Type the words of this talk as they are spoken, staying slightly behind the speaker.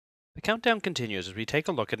The countdown continues as we take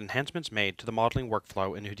a look at enhancements made to the modeling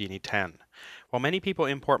workflow in Houdini 10. While many people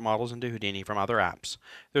import models into Houdini from other apps,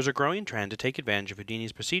 there's a growing trend to take advantage of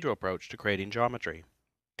Houdini's procedural approach to creating geometry.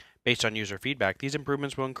 Based on user feedback, these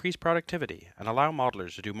improvements will increase productivity and allow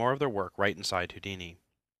modelers to do more of their work right inside Houdini.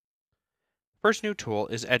 First new tool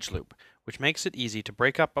is Edge Loop, which makes it easy to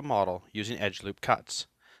break up a model using edge loop cuts.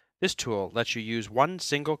 This tool lets you use one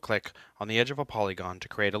single click on the edge of a polygon to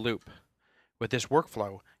create a loop. With this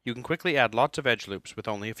workflow, you can quickly add lots of edge loops with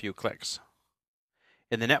only a few clicks.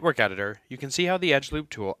 In the network editor, you can see how the edge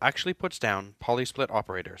loop tool actually puts down polysplit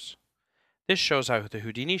operators. This shows how the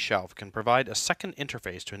Houdini shelf can provide a second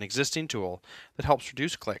interface to an existing tool that helps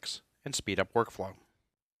reduce clicks and speed up workflow.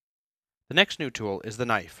 The next new tool is the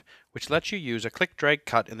knife, which lets you use a click-drag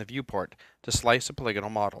cut in the viewport to slice a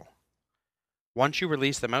polygonal model. Once you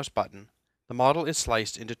release the mouse button, the model is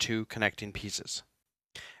sliced into two connecting pieces.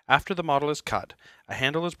 After the model is cut, a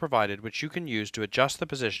handle is provided which you can use to adjust the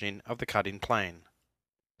positioning of the cutting plane.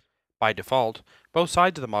 By default, both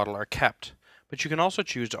sides of the model are kept, but you can also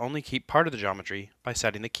choose to only keep part of the geometry by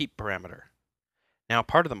setting the keep parameter. Now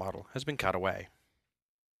part of the model has been cut away.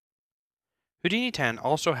 Houdini 10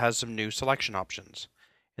 also has some new selection options.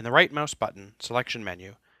 In the right mouse button selection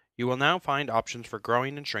menu, you will now find options for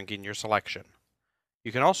growing and shrinking your selection.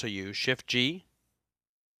 You can also use Shift-G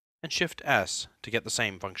and Shift-S to get the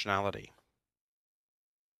same functionality.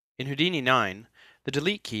 In Houdini 9, the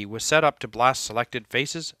delete key was set up to blast selected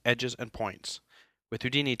faces, edges, and points. With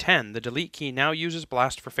Houdini 10, the delete key now uses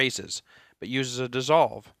blast for faces, but uses a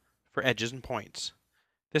dissolve for edges and points.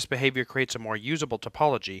 This behavior creates a more usable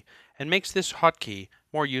topology and makes this hotkey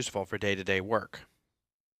more useful for day-to-day work.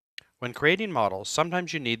 When creating models,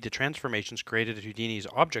 sometimes you need the transformations created at Houdini's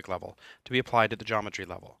object level to be applied at the geometry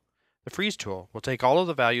level. The freeze tool will take all of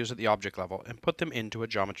the values at the object level and put them into a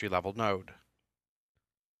geometry level node.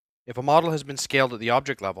 If a model has been scaled at the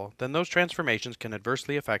object level, then those transformations can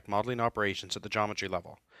adversely affect modeling operations at the geometry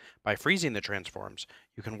level. By freezing the transforms,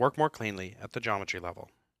 you can work more cleanly at the geometry level.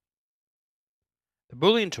 The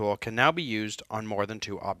Boolean tool can now be used on more than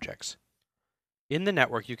two objects. In the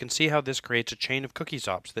network, you can see how this creates a chain of cookie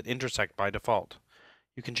stops that intersect by default.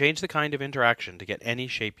 You can change the kind of interaction to get any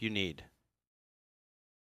shape you need.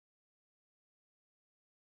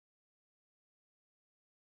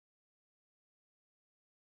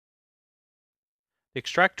 The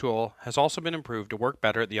Extract tool has also been improved to work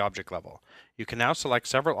better at the object level. You can now select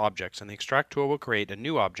several objects, and the Extract tool will create a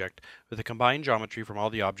new object with the combined geometry from all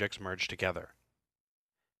the objects merged together.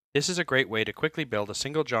 This is a great way to quickly build a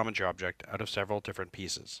single geometry object out of several different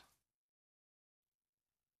pieces.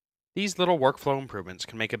 These little workflow improvements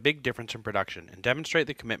can make a big difference in production and demonstrate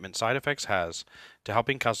the commitment SideFX has to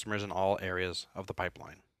helping customers in all areas of the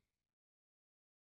pipeline.